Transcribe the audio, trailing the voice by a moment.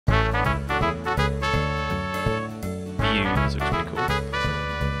This looks pretty cool.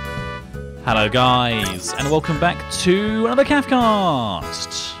 Hello guys, and welcome back to another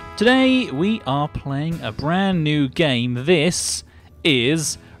Caffcast. Today we are playing a brand new game. This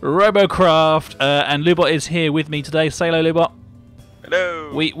is Robocraft, and Lewbot is here with me today. Say hello, Lewbot.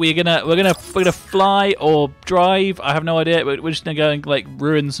 Hello. We're gonna fly or drive. I have no idea. But we're just gonna go and like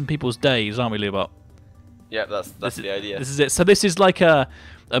ruin some people's days, aren't we, Lewbot? Yeah, that's the idea. This is it. So this is like a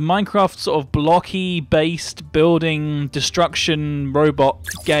Minecraft sort of blocky-based building destruction robot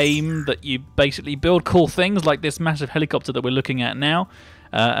game that you basically build cool things like this massive helicopter that we're looking at now,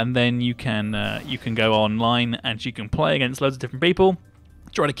 and then you can go online and you can play against loads of different people,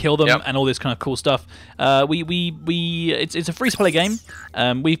 try to kill them, and all this kind of cool stuff. It's a free-to-play game.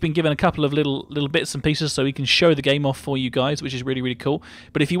 We've been given a couple of little bits and pieces so we can show the game off for you guys, which is really, really cool.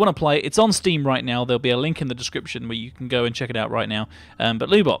 But if you want to play, it's on Steam right now. There'll be a link in the description where you can go and check it out right now. But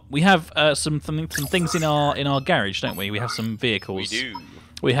Lewbot, we have some things in our garage, don't we? We have some vehicles. We do.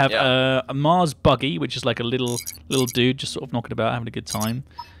 We have a Mars buggy, which is like a little dude just sort of knocking about, having a good time.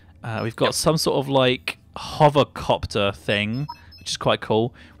 We've got some sort of like hovercopter thing, which is quite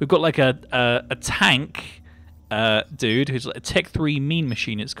cool. We've got like a tank dude who's like a Tech 3 Mean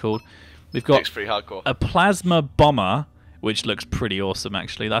Machine, it's called. We've got pretty hardcore. A plasma bomber, which looks pretty awesome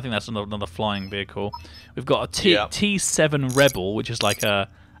actually. I think that's another flying vehicle. We've got a T7 Rebel, which is like a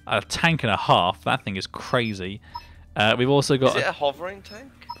tank and a half. That thing is crazy. We've also got. Is it a hovering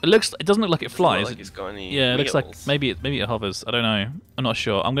tank? It doesn't look like it flies. Like it's got any yeah, it wheels. looks like maybe it hovers. I don't know. I'm not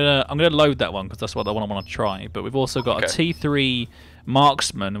sure. I'm gonna load that one because that's what I want to try. But we've also got a T3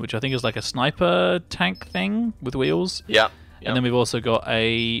 Marksman, which I think is like a sniper tank thing with wheels. Yeah. And then we've also got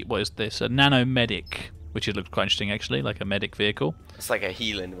a a Nano Medic, which looks quite interesting actually, like a medic vehicle. It's like a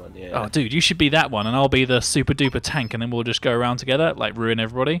healing one. Yeah. Oh, dude, you should be that one, and I'll be the super duper tank, and then we'll just go around together, like ruin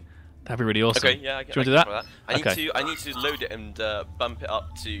everybody. That'd be really awesome. Okay, yeah, I can do that? I need to load it and bump it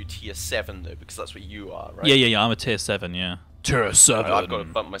up to tier 7 though, because that's what you are, right? Yeah. I'm a tier 7. Yeah. Tier 7. Right, I've got to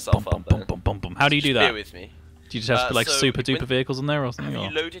bump myself up. Then. How do you do that? Bear with me. Do you just have to put like super duper vehicles on there or something?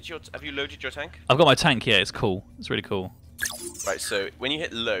 Have you loaded your tank? I've got my tank. Yeah, it's cool. It's really cool. Right, so when you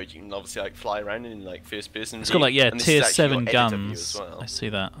hit load, you can obviously like fly around in like first person. It's got like tier 7 guns. As well. I see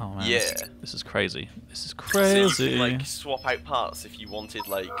that. Oh man. Yeah. This is crazy. This is crazy. So you can like swap out parts if you wanted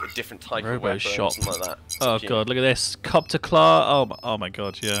like a different type of weapon or something like that. Oh god, look at this copter claw. Oh my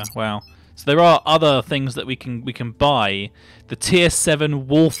god, yeah. Wow. So there are other things that we can buy. The tier 7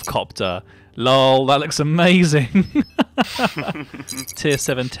 wolf copter. Lol, that looks amazing. Tier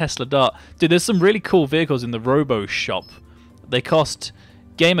 7 Tesla Dart. Dude, there's some really cool vehicles in the Robo shop. They cost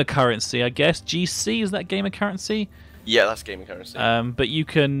gamer currency, I guess. GC, is that gamer currency? Yeah, that's gamer currency. But you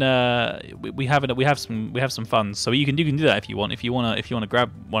can we have some funds, so you can do that if you want. If you wanna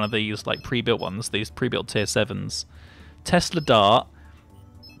grab one of these like pre-built ones, these pre-built tier 7s. Tesla Dart,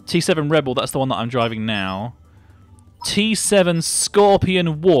 T7 Rebel, that's the one that I'm driving now. T7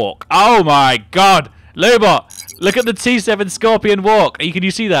 Scorpion Walk. Oh my god! Lewbot, look at the T7 Scorpion Walk. Can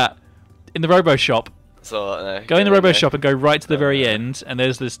you see that in the Robo shop? So go in the Robo shop and go right to the very end, and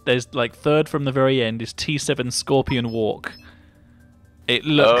there's like third from the very end is T7 Scorpion Walk. It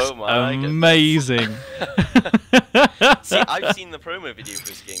looks amazing. See, I've seen the promo video for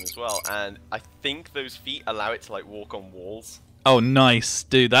this game as well, and I think those feet allow it to like walk on walls. Oh, nice,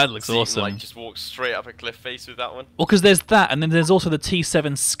 dude! That looks so awesome. You can, like, just walk straight up a cliff face with that one. Well, because there's that, and then there's also the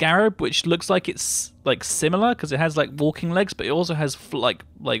T7 Scarab, which looks like it's like similar because it has like walking legs, but it also has like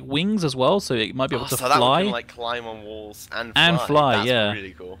wings as well, so it might be able to so fly. That one can like climb on walls and fly. That's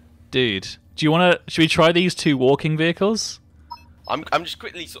really cool. Dude, do you want to? Should we try these two walking vehicles? I'm just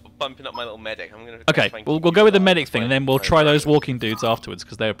quickly sort of bumping up my little medic. Okay, we'll go with the medic thing, and then we'll try those walking dudes afterwards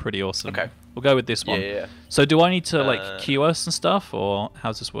because they're pretty awesome. Okay. We'll go with this one. Yeah. So do I need to like queue us and stuff, or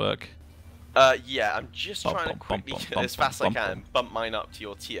how's this work? Yeah, I'm just trying to quickly, as fast as I can, bump mine up to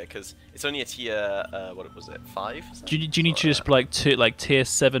your tier, because it's only a tier, what was it, 5? Do you need to just put like tier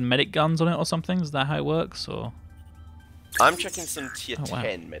 7 medic guns on it or something? Is that how it works, or? I'm checking some tier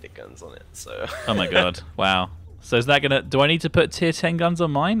 10 medic guns on it, so... Oh my god, wow. So is that gonna... Do I need to put tier 10 guns on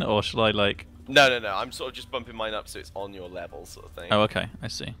mine, or should I like... No, I'm sort of just bumping mine up so it's on your level, sort of thing. Oh, okay, I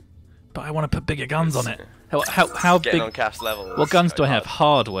see. But I want to put bigger guns on it. How Getting big... on Caff's level. What guns do I have?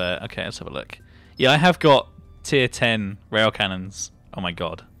 Hardware. Okay, let's have a look. Yeah, I have got tier 10 rail cannons. Oh my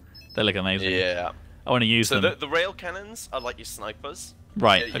god. They look amazing. Yeah. I want to use them. So the rail cannons are like your snipers.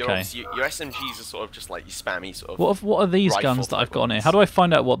 Right, your okay. Your SMGs are sort of just like your spammy sort of... What are these guns that I've got on here? How do I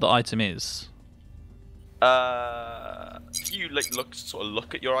find out what the item is? If you like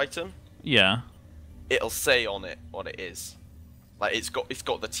look at your item, yeah, it'll say on it what it is. Like it's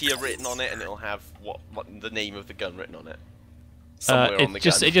got the tier written on it, and it'll have what the name of the gun written on it. somewhere on the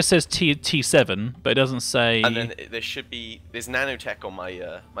gun. It just says T7, but it doesn't say. And then there should be there's nanotech on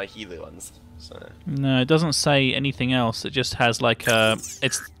my my Healy ones. So. No, it doesn't say anything else. It just has like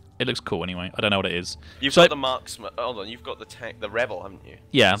it looks cool anyway. I don't know what it is. You've got the marksman. Hold on, you've got the rebel, haven't you?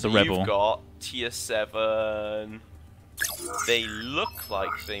 Yeah, so the rebel. You've got tier 7. They look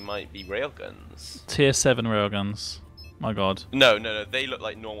like they might be railguns. Tier 7 railguns. My God. No. They look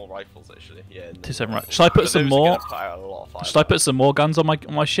like normal rifles actually. Yeah. Tier 7 right. Should I put some more? Should I put some more guns on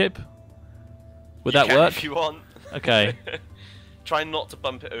my ship? Would that work? If you want. Okay. Try not to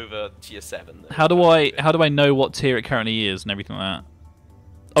bump it over tier 7. Though. How do I know what tier it currently is and everything like that?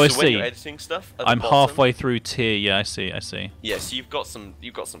 Oh, so I when see. you're editing stuff, I'm halfway through tier. Yeah, I see. Yeah, so you've got some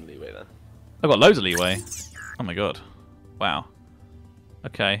leeway then. I've got loads of leeway. Oh my God. Wow.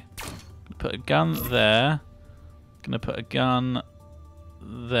 Okay. Put a gun there. Gonna put a gun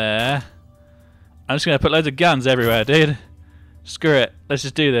there. I'm just gonna put loads of guns everywhere, dude. Screw it. Let's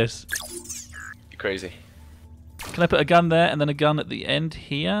just do this. You're crazy. Can I put a gun there and then a gun at the end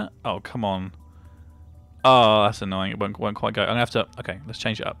here? Oh, come on. Oh, that's annoying. It won't quite go. I'm gonna have to. Okay, let's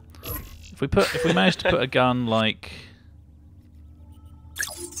change it up. If we manage to put a gun like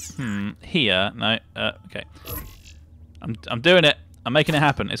here. No. Okay. I'm doing it. I'm making it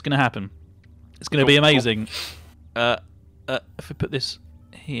happen. It's gonna happen. It's gonna be amazing. If we put this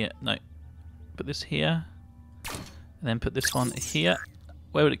here. No. Put this here. And then put this one here.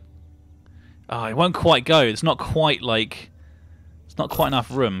 Where would it? Oh, it won't quite go. It's not quite like. It's not quite enough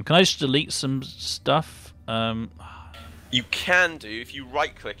room. Can I just delete some stuff? You can do. If you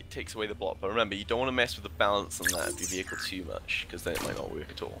right-click, it takes away the block. But remember, you don't want to mess with the balance on that of your vehicle too much, because then it might not work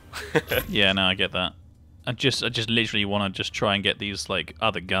at all. Yeah, no, I get that. I just literally want to just try and get these like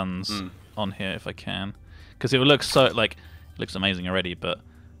other guns on here if I can, because it will look so like it looks amazing already. But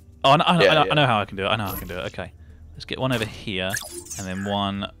I know how I can do it. I know how I can do it. Okay, let's get one over here and then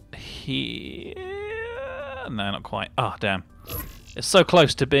one here. No, not quite. Oh, damn. It's so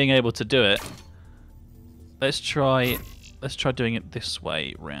close to being able to do it. Let's try doing it this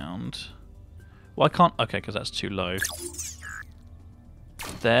way round. Well, I can't. Okay, because that's too low.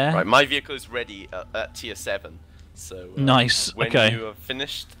 There. Right, my vehicle is ready at tier 7. So nice. When okay. you are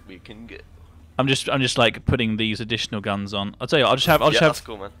finished, we can go. I'm just like putting these additional guns on. I'll tell you, I'll just have that's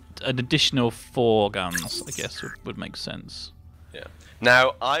cool, man. An additional 4 guns. I guess would make sense. Yeah.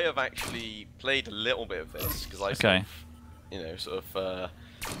 Now I have actually played a little bit of this because I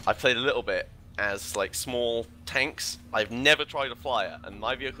I played a little bit as like small tanks. I've never tried a flyer, and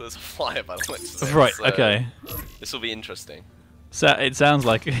my vehicle is a flyer by the looks of it. Right. So okay. This will be interesting. So it sounds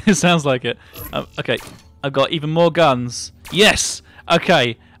like it sounds like it. Okay, I've got even more guns. Yes.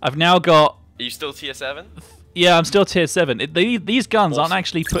 Okay, I've now got. Are you still tier 7? Yeah, I'm still tier 7. These guns awesome. aren't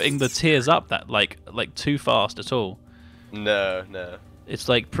actually putting the tiers up that like too fast at all. No. It's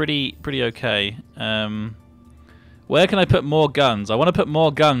like pretty okay. Where can I put more guns? I want to put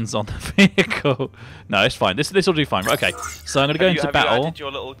more guns on the vehicle. No, it's fine. This will do fine. Okay, so I'm gonna go into battle. Have you added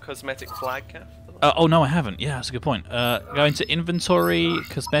your little cosmetic flag, Caff? Oh no, I haven't. Yeah, that's a good point. Go into inventory,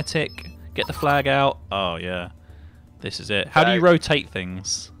 cosmetic, get the flag out. Oh yeah, this is it. How do you rotate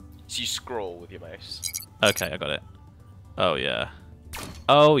things? So you scroll with your mouse. Okay, I got it. Oh yeah.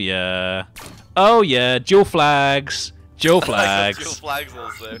 Oh yeah. Oh yeah. Dual flags. Dual flags. Dual flags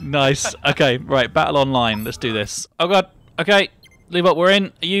also. Nice. Okay, right. Battle online. Let's do this. Oh god. Okay. Lewbot, we're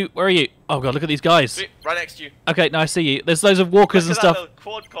in. Where are you? Oh god, look at these guys. Sweet, right next to you. Okay, no, I see you. There's loads of walkers and stuff.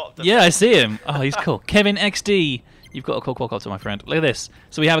 Quadcopter. Yeah, I see him. Oh, he's cool. Kevin XD. You've got a cool quadcopter, my friend. Look at this.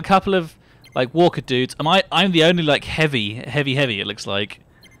 So we have a couple of like walker dudes. I'm the only like heavy. It looks like.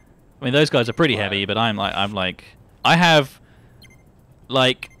 I mean, those guys are pretty heavy, but I have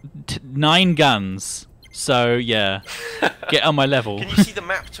like 9 guns. So yeah, get on my level. Can you see the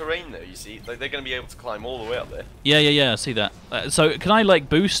map terrain though? You see, like they're going to be able to climb all the way up there. Yeah. I see that. So can I like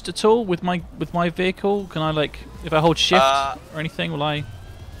boost at all with my vehicle? Can I like if I hold shift or anything? Will I? I'm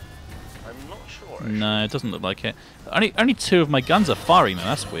not sure. Actually. No, it doesn't look like it. Only 2 of my guns are firing though.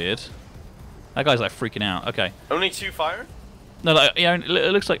 That's weird. That guy's like freaking out. Okay. Only 2 firing? No, like, yeah, it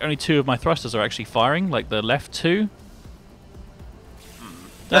looks like only 2 of my thrusters are actually firing. Like the left 2.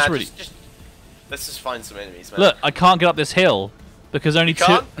 That's really. Let's just find some enemies, man. Look, I can't get up this hill because only 2.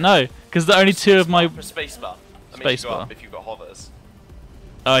 Can't? No, because the only 2 of my. Spacebar. Spacebar. If you've got hovers.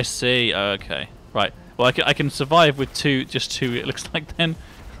 Oh, I see. Oh, okay. Right. Well, I can survive with 2. Just 2. It looks like then.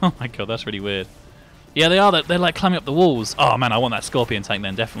 Oh my god, that's really weird. Yeah, they are. They're like climbing up the walls. Oh man, I want that scorpion tank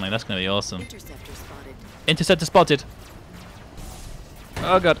then. Definitely, that's gonna be awesome. Interceptor spotted. Interceptor spotted.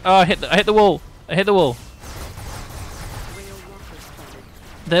 Oh god. Oh, I hit the wall. I hit the wall.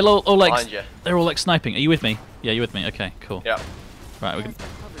 They're all like. Behind you. They're all like sniping. Are you with me? Yeah, you're with me. Okay, cool. Yeah. Right, we can.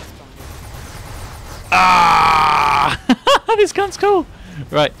 Ah! This gun's cool.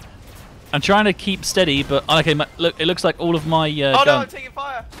 Right, I'm trying to keep steady, but okay. Look, it looks like all of my Oh no, I'm taking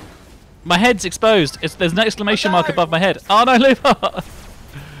fire. My head's exposed. There's an exclamation mark above my head. Oh no, Lewbot!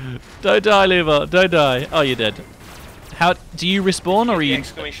 Don't die, Lewbot. Don't die. Oh, you're dead. How do you respawn, or are you?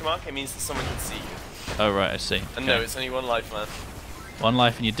 Exclamation mark. It means that someone can see you. Oh right, I see. And no, it's only one life, man. One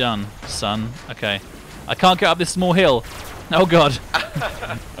life and you're done, son. Okay. I can't get up this small hill. Oh god.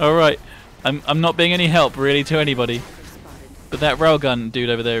 All right. I'm not being any help really to anybody. But that railgun dude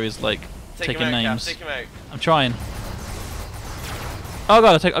over there is like taking names. Take him out. I'm trying. Oh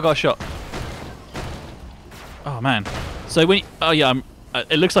god, I got a shot. Oh man. So when oh yeah,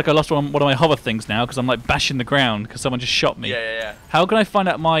 it looks like I lost one of my hover things now because I'm like bashing the ground because someone just shot me. Yeah. How can I find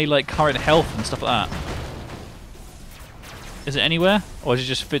out my like current health and stuff like that? Is it anywhere, or is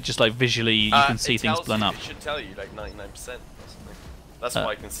it just like visually you can see things blown up? It should tell you like 99% or something. That's what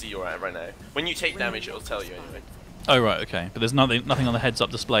I can see you're at right now. When you take damage, it'll tell you anyway. Oh right, okay. But there's nothing on the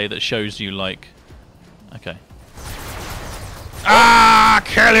heads-up display that shows you like. Okay. Ah!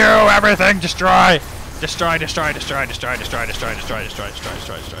 Kill you! Everything! Destroy! Destroy! Destroy! Destroy! Destroy! Destroy! Destroy! Destroy! Destroy! Destroy!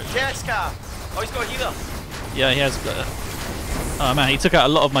 Destroy! Destroy! Yes, Caff! Oh, he's got a healer! Yeah, he has. Oh man, he took out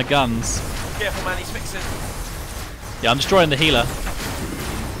a lot of my guns. Careful, man, he's fixing. Yeah, I'm destroying the healer.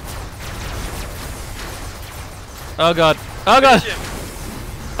 Oh god! Oh god!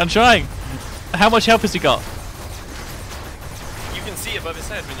 I'm trying. How much health has he got? You can see above his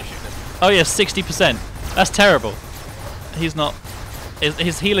head when you're shooting him. Oh yeah, 60%. That's terrible. He's not.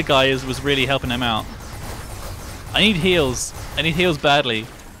 His healer guy was really helping him out. I need heals. I need heals badly.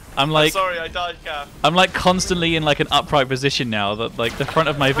 I'm sorry, I died, Caff. I'm like constantly in like an upright position now. That like the front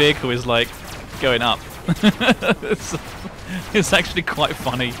of my vehicle is like going up. It's actually quite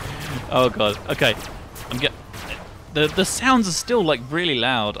funny. Oh god. Okay. The sounds are still like really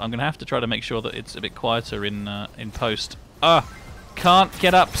loud. I'm gonna have to try to make sure that it's a bit quieter in post. Can't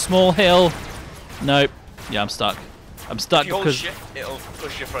get up small hill. Nope. Yeah, I'm stuck. I'm stuck if you hold because shift, it'll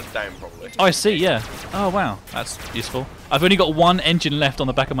push your front down probably. Oh, I see. Yeah. Oh wow, that's useful. I've only got one engine left on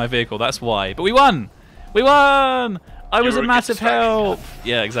the back of my vehicle. That's why. But we won. We won. I was a massive help.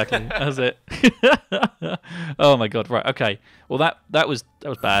 Yeah, exactly. That was it. Oh my god. Right. Okay. Well, that was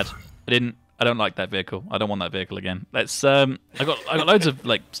bad. I don't like that vehicle. I don't want that vehicle again. Let's. I got loads of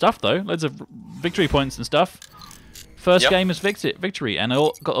like stuff though. Loads of victory points and stuff. First game is victory, and I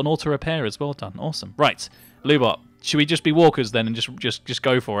got an auto repair as well done. Awesome. Right, Lewbot. Should we just be walkers then and just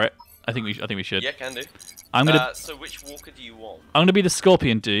go for it? I think we should. Yeah, can do. I'm gonna. So which walker do you want? I'm gonna be the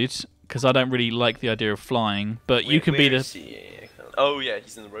scorpion dude because I don't really like the idea of flying. But you can be the. Oh yeah,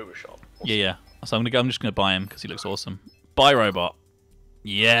 he's in the Robo shop. Awesome. Yeah. So I'm just gonna buy him because he looks awesome. Buy robot.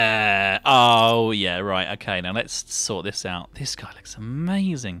 Yeah. Oh yeah. Right. Okay. Now let's sort this out. This guy looks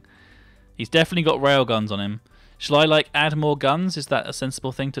amazing. He's definitely got railguns on him. Shall I like add more guns? Is that a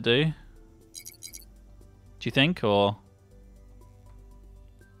sensible thing to do? Do you think, or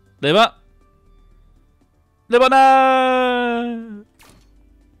Lewbot? Lewbot, no!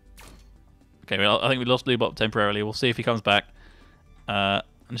 Okay, well, I think we lost Lewbot temporarily. We'll see if he comes back. I'm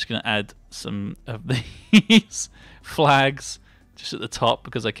just going to add some of these flags just at the top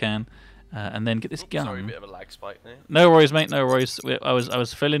because I can, and then get this gun. Sorry, a bit of a lag spike there. No worries, mate. No worries. I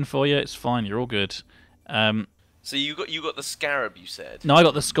was filling for you. It's fine. You're all good. So you got the scarab, you said? No, I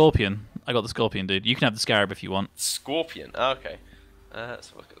got the scorpion. I got the scorpion, dude. You can have the scarab if you want. Scorpion. Oh, okay. Let's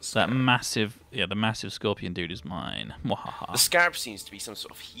have a look at the scarab. The massive scorpion dude is mine. The scarab seems to be some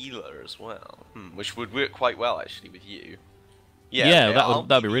sort of healer as well, which would work quite well actually with you. Yeah, okay,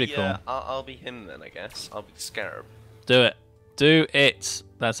 that'd be really cool. I'll be him then, I guess. I'll be the scarab. Do it. Do it.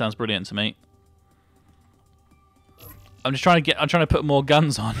 That sounds brilliant to me. I'm trying to put more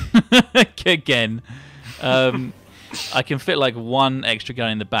guns on again. I can fit like one extra gun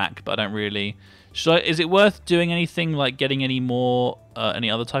in the back, but I don't really. Is it worth doing anything like getting any more,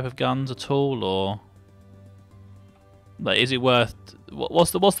 any other type of guns at all, or like is it worth?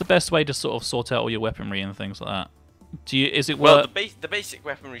 What's the best way to sort of sort out all your weaponry and things like that? Is it worth? Well, the basic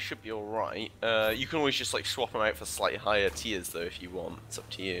weaponry should be all right. You can always just like swap them out for slightly higher tiers though if you want. It's up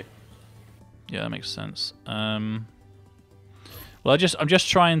to you. Yeah, that makes sense. Well, I'm just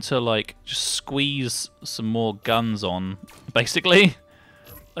trying to like just squeeze some more guns on, basically.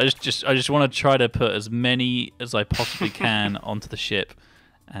 I just want to try to put as many as I possibly can onto the ship,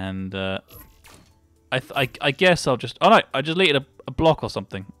 and I guess I'll just. Oh no! I just deleted a block or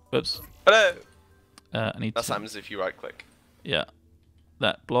something. Oops. Hello. I need. That happens if you right click. Yeah,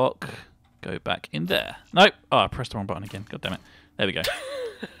 that block. Go back in there. Nope. Oh, I pressed the wrong button again. God damn it. There we go.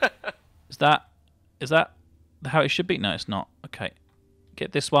 Is that how it should be? No, it's not. Okay.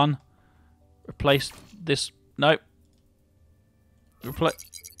 Get this one. Replace this. No.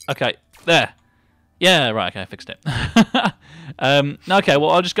 Okay, there. Yeah, right. Okay, I fixed it. Okay,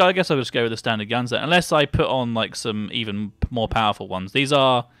 well, I'll just go. I guess I'll just go with the standard guns then, unless I put on like some even more powerful ones. These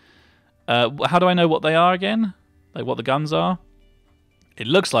are. How do I know what they are again? Like what the guns are? It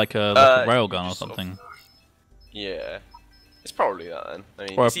looks like a railgun or something. Yeah, it's probably that then. I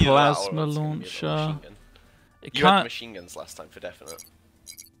mean, Or a it's either that plasma or it's gonna be a little launcher. machine gun. It You had the can't. machine guns last time for definite.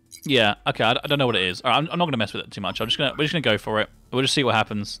 Yeah. Okay. I don't know what it is. All right, I'm not going to mess with it too much. We're just gonna go for it. We'll just see what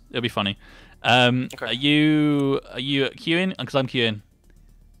happens. It'll be funny. Okay. Are you queuing? Because I'm queuing.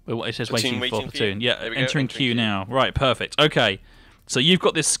 Well, it says waiting for platoon. Yeah, entering queue now. Right, perfect. Okay, so you've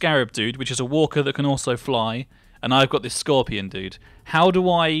got this scarab dude, which is a walker that can also fly, and I've got this scorpion dude. How do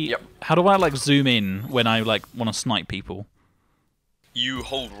I like zoom in when I like want to snipe people? You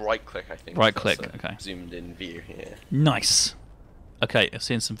hold right click, I think. Right click. Okay. Zoomed in view here. Nice. Okay, I'm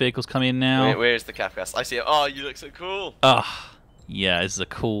seeing some vehicles come in now. Where's the Caff? I see it. Oh, you look so cool. Ah, yeah. This is a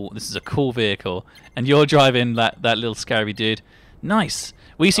cool vehicle, and you're driving that little scary dude. Nice.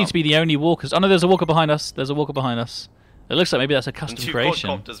 We seem to be the only walkers. Oh no, there's a walker behind us. There's a walker behind us. It looks like maybe that's a custom and two creation.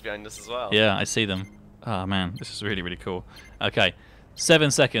 quadcopters behind us as well. Yeah, I see them. Oh man, this is really cool. Okay, 7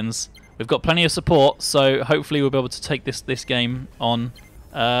 seconds. We've got plenty of support, so hopefully we'll be able to take this game on.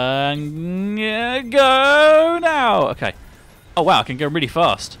 Yeah, go now. Okay. Oh wow, I can go really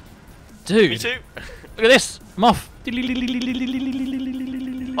fast, dude. Me too. Look at this. I'm off.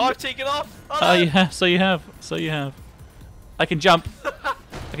 Oh, I've taken off. Oh, Oh, no. yeah. So you have. I can jump.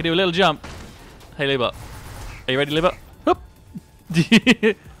 I can do a little jump. Hey, Lewbot. Are you ready, Lewbot? Whoop.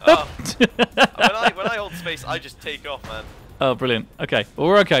 Oh. when I hold space, I just take off, man. Oh, brilliant. Okay. Well,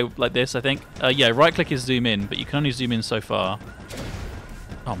 we're okay like this, I think. Yeah, right-click is zoom in, but you can only zoom in so far.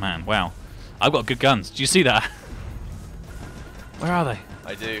 Oh, man. Wow. I've got good guns. Do you see that? Where are they?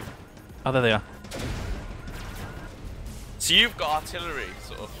 I do. Oh, there they are. So you've got artillery,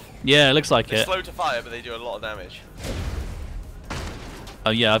 sort of. Yeah, it looks like They're it. slow to fire, but they do a lot of damage.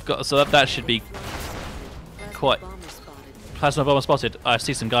 Oh, yeah, I've got... So that should be quite... Plasma bomber spotted. I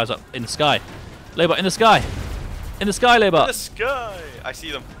see some guys up in the sky. Lewbot, in the sky! In the sky, Lewbot! In the sky! I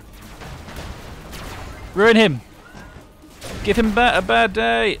see them. Ruin him! Give him a bad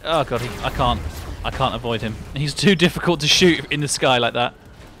day! Oh, God, I can't avoid him. He's too difficult to shoot in the sky like that.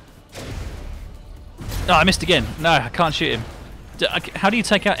 Oh, I missed again. No, I can't shoot him. How do you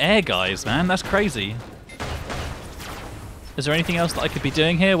take out air guys, man? That's crazy. Is there anything else that I could be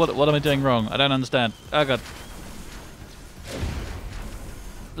doing here? What am I doing wrong? I don't understand. Oh, God.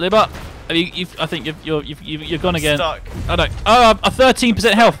 Lewbot, I think you've gone again. Stuck. Oh no! Oh, I'm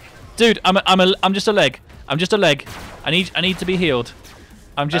 13% health, dude. I'm just a leg. I'm just a leg. I need to be healed.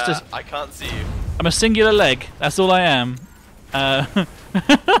 I'm just I can't see you. I'm a singular leg. That's all I am.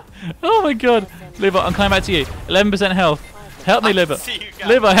 Oh my God, Lewbot, I'm coming back to you. 11% health. Help me, Lewbot.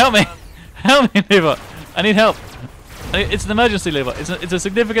 Lewbot, help me. Help me, Lewbot. I need help. It's an emergency, Lewbot. It's a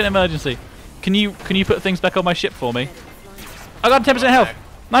significant emergency. Can you put things back on my ship for me? I got 10% health.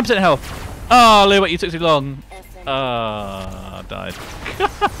 9% health. Oh, Lewbot, you took too long. Ah, died.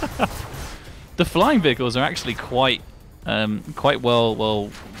 The flying vehicles are actually quite well.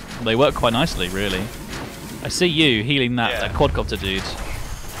 They work quite nicely, really. I see you healing that quadcopter dude.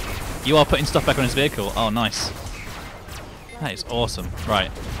 You are putting stuff back on his vehicle. Oh, nice. That is awesome.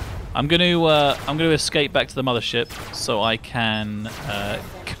 Right, I'm gonna escape back to the mothership so I can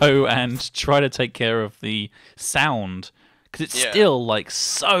go and try to take care of the sound. Because it's still like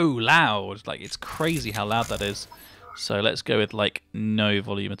so loud, like it's crazy how loud that is. So let's go with like no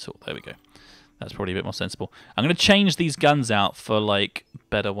volume at all. There we go. That's probably a bit more sensible. I'm going to change these guns out for like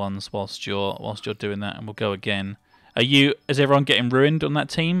better ones whilst you're doing that, and we'll go again. Is everyone getting ruined on that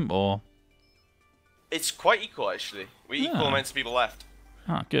team, or? It's quite equal actually. We equal amounts of people left.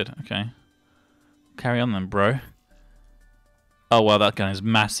 Ah, good. Okay. Carry on then, bro. Oh wow, that gun is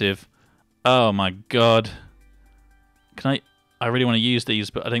massive. Oh my God. Can I really want to use these,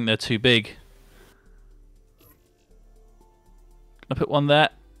 but I think they're too big. Can I put one there?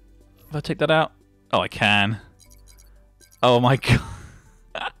 If I take that out? Oh, I can. Oh my God.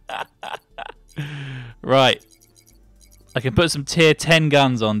 Right. I can put some tier 10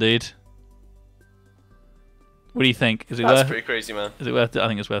 guns on, dude. What do you think? Is it That's worth? pretty crazy, man. Is it worth it? I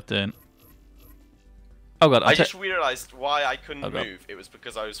think it's worth doing. Oh God! I just realised why I couldn't move. It was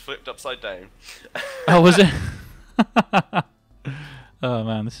because I was flipped upside down. Oh, was it? Oh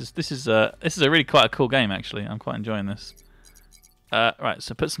man, this is a really quite a cool game actually. I'm quite enjoying this. Right,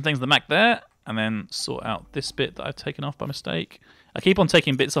 so put some things on the Mac there, and then sort out this bit that I've taken off by mistake. I keep on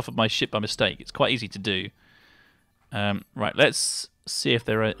taking bits off of my ship by mistake. It's quite easy to do. Right, let's see if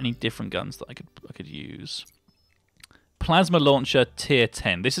there are any different guns that I could use. Plasma launcher tier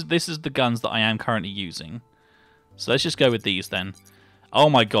 10. This is the guns that I am currently using. So let's just go with these then. Oh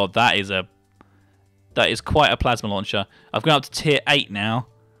my god, that is quite a plasma launcher. I've gone up to tier 8 now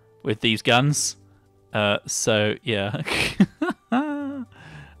with these guns. So yeah. Oh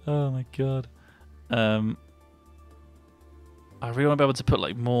my god. I really want to be able to put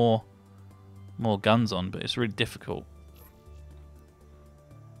like more guns on, but it's really difficult.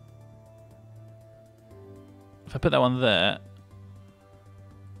 If I put that one there,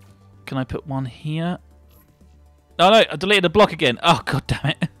 can I put one here? Oh no, I deleted the block again. Oh god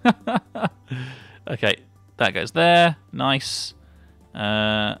damn it. Okay, that goes there. Nice.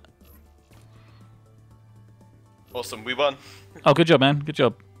 Awesome, we won. Oh, good job, man. Good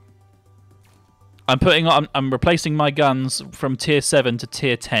job. I'm replacing my guns from tier 7 to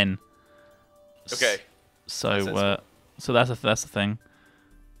tier 10. Okay. So that's the thing.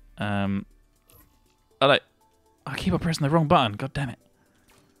 I keep on pressing the wrong button. God damn it.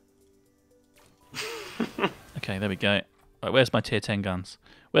 Okay, there we go. Right, where's my tier 10 guns?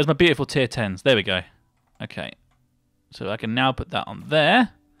 Where's my beautiful tier 10s? There we go. Okay. So I can now put that on there.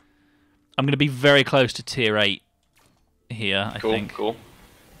 I'm going to be very close to tier 8 here, I think. Cool.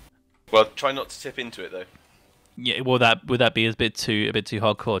 Well, try not to tip into it though. Yeah, would that be a bit too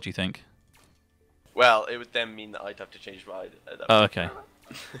hardcore, do you think? Well, it would then mean that I'd have to change ride. Oh, okay.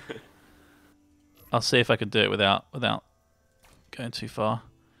 I'll see if I can do it without going too far.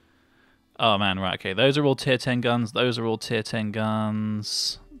 Oh man, right, okay. Those are all tier 10 guns. Those are all tier 10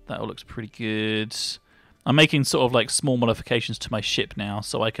 guns. That all looks pretty good. I'm making sort of like small modifications to my ship now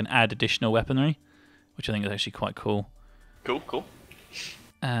so I can add additional weaponry, which I think is actually quite cool. Cool.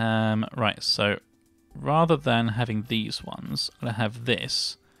 Right, so rather than having these ones, I'm going to have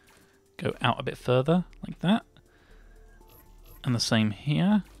this go out a bit further, like that. And the same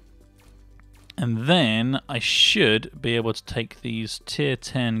here. And then I should be able to take these tier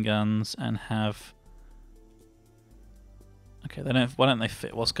 10 guns and have... Okay, why don't they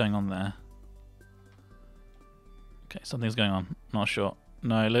fit? What's going on there? Okay, something's going on. Not sure.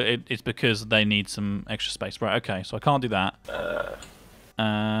 No, it's because they need some extra space. Right, okay, so I can't do that.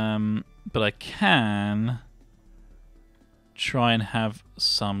 But I can try and have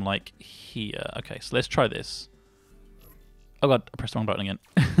some, like, here. Okay, so let's try this. Oh god, I pressed the wrong button again.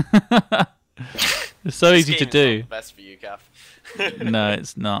 It's so easy to do. Not the best for you, Caff. No,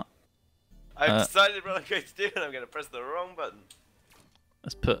 it's not. I've decided what I'm going to do, and I'm going to press the wrong button.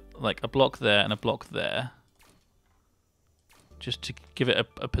 Let's put like a block there and a block there, just to give it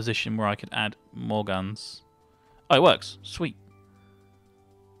a position where I could add more guns. Oh, it works. Sweet.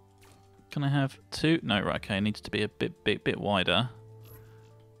 Can I have two? No, right. Okay, it needs to be a bit wider.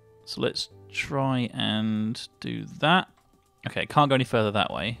 So let's try and do that. Okay, can't go any further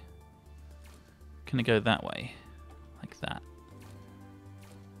that way. Can it go that way? Like that.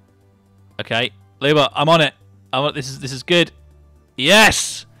 Okay, Lewbot, I'm on it. This is good.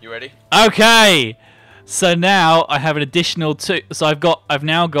 Yes! You ready? Okay! So now I have an additional 2. So I've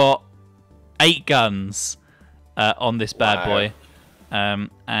now got 8 guns on this bad boy.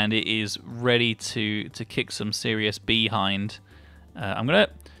 And it is ready to kick some serious behind. I'm gonna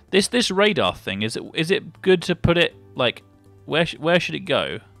this radar thing, is it good to put it like where should it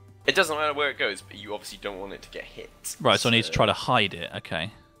go? It doesn't matter where it goes, but you obviously don't want it to get hit. Right, so I need to try to hide it.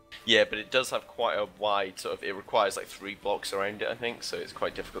 Okay. Yeah, but it does have quite a wide sort of. It requires like 3 blocks around it, I think. So it's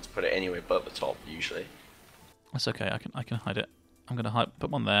quite difficult to put it anywhere but the top usually. That's okay. I can hide it. I'm gonna put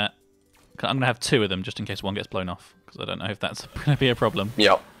one there. I'm gonna have 2 of them just in case one gets blown off because I don't know if that's gonna be a problem.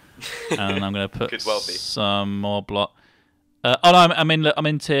 Yep. And I'm gonna put Could well be. some more block. Oh no, I'm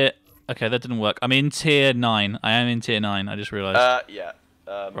in tier. Okay, that didn't work. I'm in tier 9. I am in tier 9. I just realised. Yeah.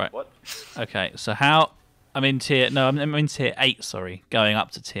 Right. What? Okay, so how? I'm in tier. No, I'm in tier 8. Sorry, going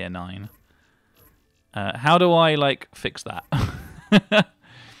up to tier 9. How do I like fix that?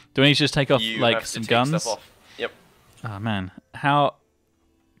 Do I need to just take off like some guns? Stuff off. Yep. Oh man, how?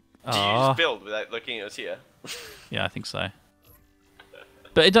 Do you just build without looking at us here? Yeah, I think so.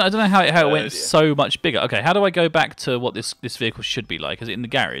 But I don't know how it went so much bigger. Okay, how do I go back to what this vehicle should be like? Is it in the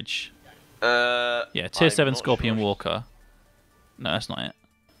garage? Yeah, tier 7 Scorpion Walker. No, that's not it.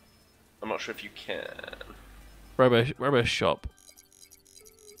 I'm not sure if you can. Robo Shop.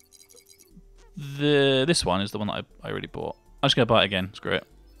 This one is the one that I already bought. I'm just gonna buy it again. Screw it.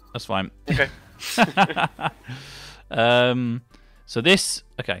 That's fine. Okay. So this.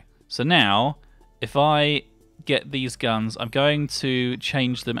 Okay. So now, if I get these guns, I'm going to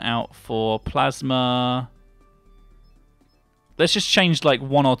change them out for plasma. Let's just change like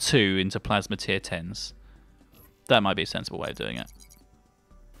 1 or 2 into plasma tier 10s. That might be a sensible way of doing it.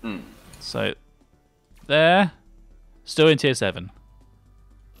 Hmm. So, there, still in tier 7.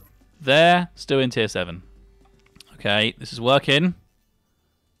 There, still in tier 7. Okay, this is working.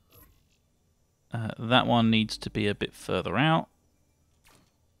 That one needs to be a bit further out.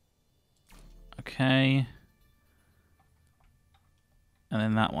 Okay. And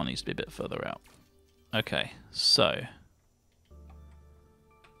then that one needs to be a bit further out. Okay, so.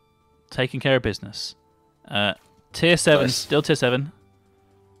 Taking care of business. Tier 7, Nice. still tier 7.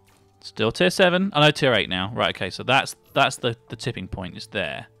 Still tier 7. Oh no, tier 8 now. Right, okay, so that's the tipping point is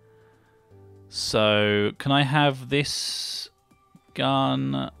there. So, can I have this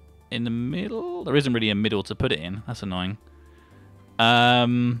gun in the middle? There isn't really a middle to put it in. That's annoying.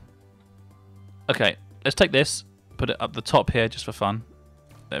 Okay, let's take this. Put it up the top here just for fun.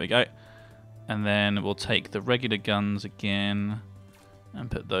 There we go. And then we'll take the regular guns again and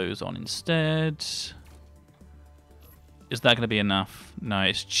put those on instead. Is that going to be enough? No,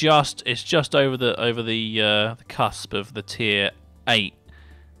 it's just over the cusp of the tier 8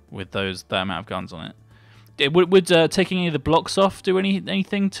 with that amount of guns on it. Would taking any of the blocks off do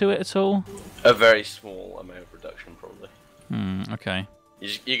anything to it at all? A very small amount of reduction, probably. Okay.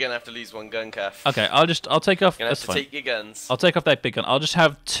 You're gonna have to lose one gun, Caff. Okay, I'll take off. You're gonna have That's to fine. take your guns. I'll take off that big gun. I'll just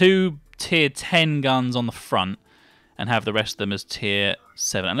have 2 tier 10 guns on the front, and have the rest of them as tier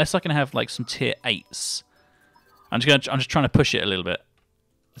 7. Unless I can have like some tier 8s. I'm just trying to push it a little bit.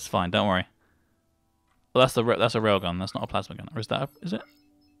 It's fine. Don't worry. Well, that's a railgun. That's not a plasma gun. Or is that? Is it?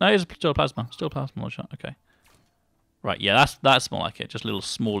 No, it's still a plasma. Still a plasma shot. Okay. Right. Yeah, that's more like it. Just little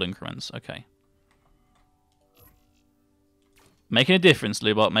small increments. Okay. Making a difference,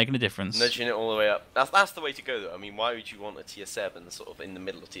 Lewbot. Making a difference. Nudging it all the way up. That's the way to go, though. I mean, why would you want a tier 7 sort of in the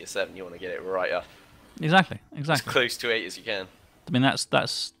middle of tier 7? You want to get it right up. Exactly. As close to 8 as you can. I mean, that's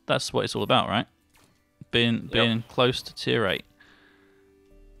what it's all about, right? Being close to tier 8.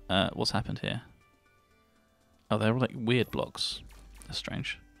 What's happened here? Oh, they're like weird blocks. That's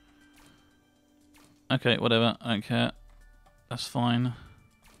strange. Okay, whatever. I don't care. That's fine.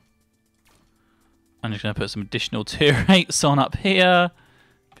 I'm just going to put some additional tier 8s on up here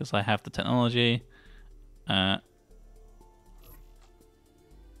because I have the technology. How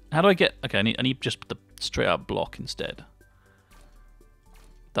do I get... Okay, I need just the straight up block instead.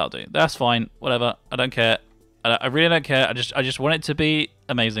 That'll do. That's fine. Whatever. I don't care. I really don't care. I just want it to be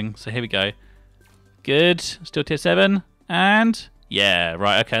amazing. So here we go. Good. Still tier 7. And... yeah,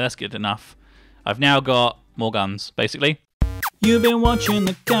 right. Okay, that's good enough. I've now got more guns, basically. You've been watching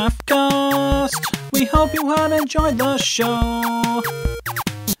the Caffcast. We hope you had enjoyed the show.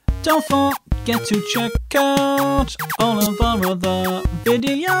 Don't forget to check out all of our other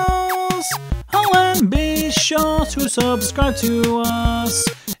videos. Oh, and be sure to subscribe to us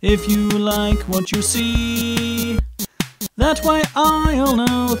if you like what you see. That way I'll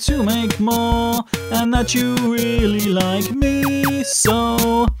know to make more and that you really like me.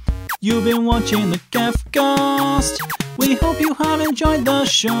 So, you've been watching the Caffcast. We hope you have enjoyed the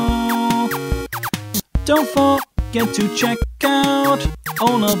show. Don't forget to check out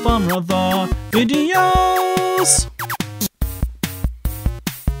all of our other videos.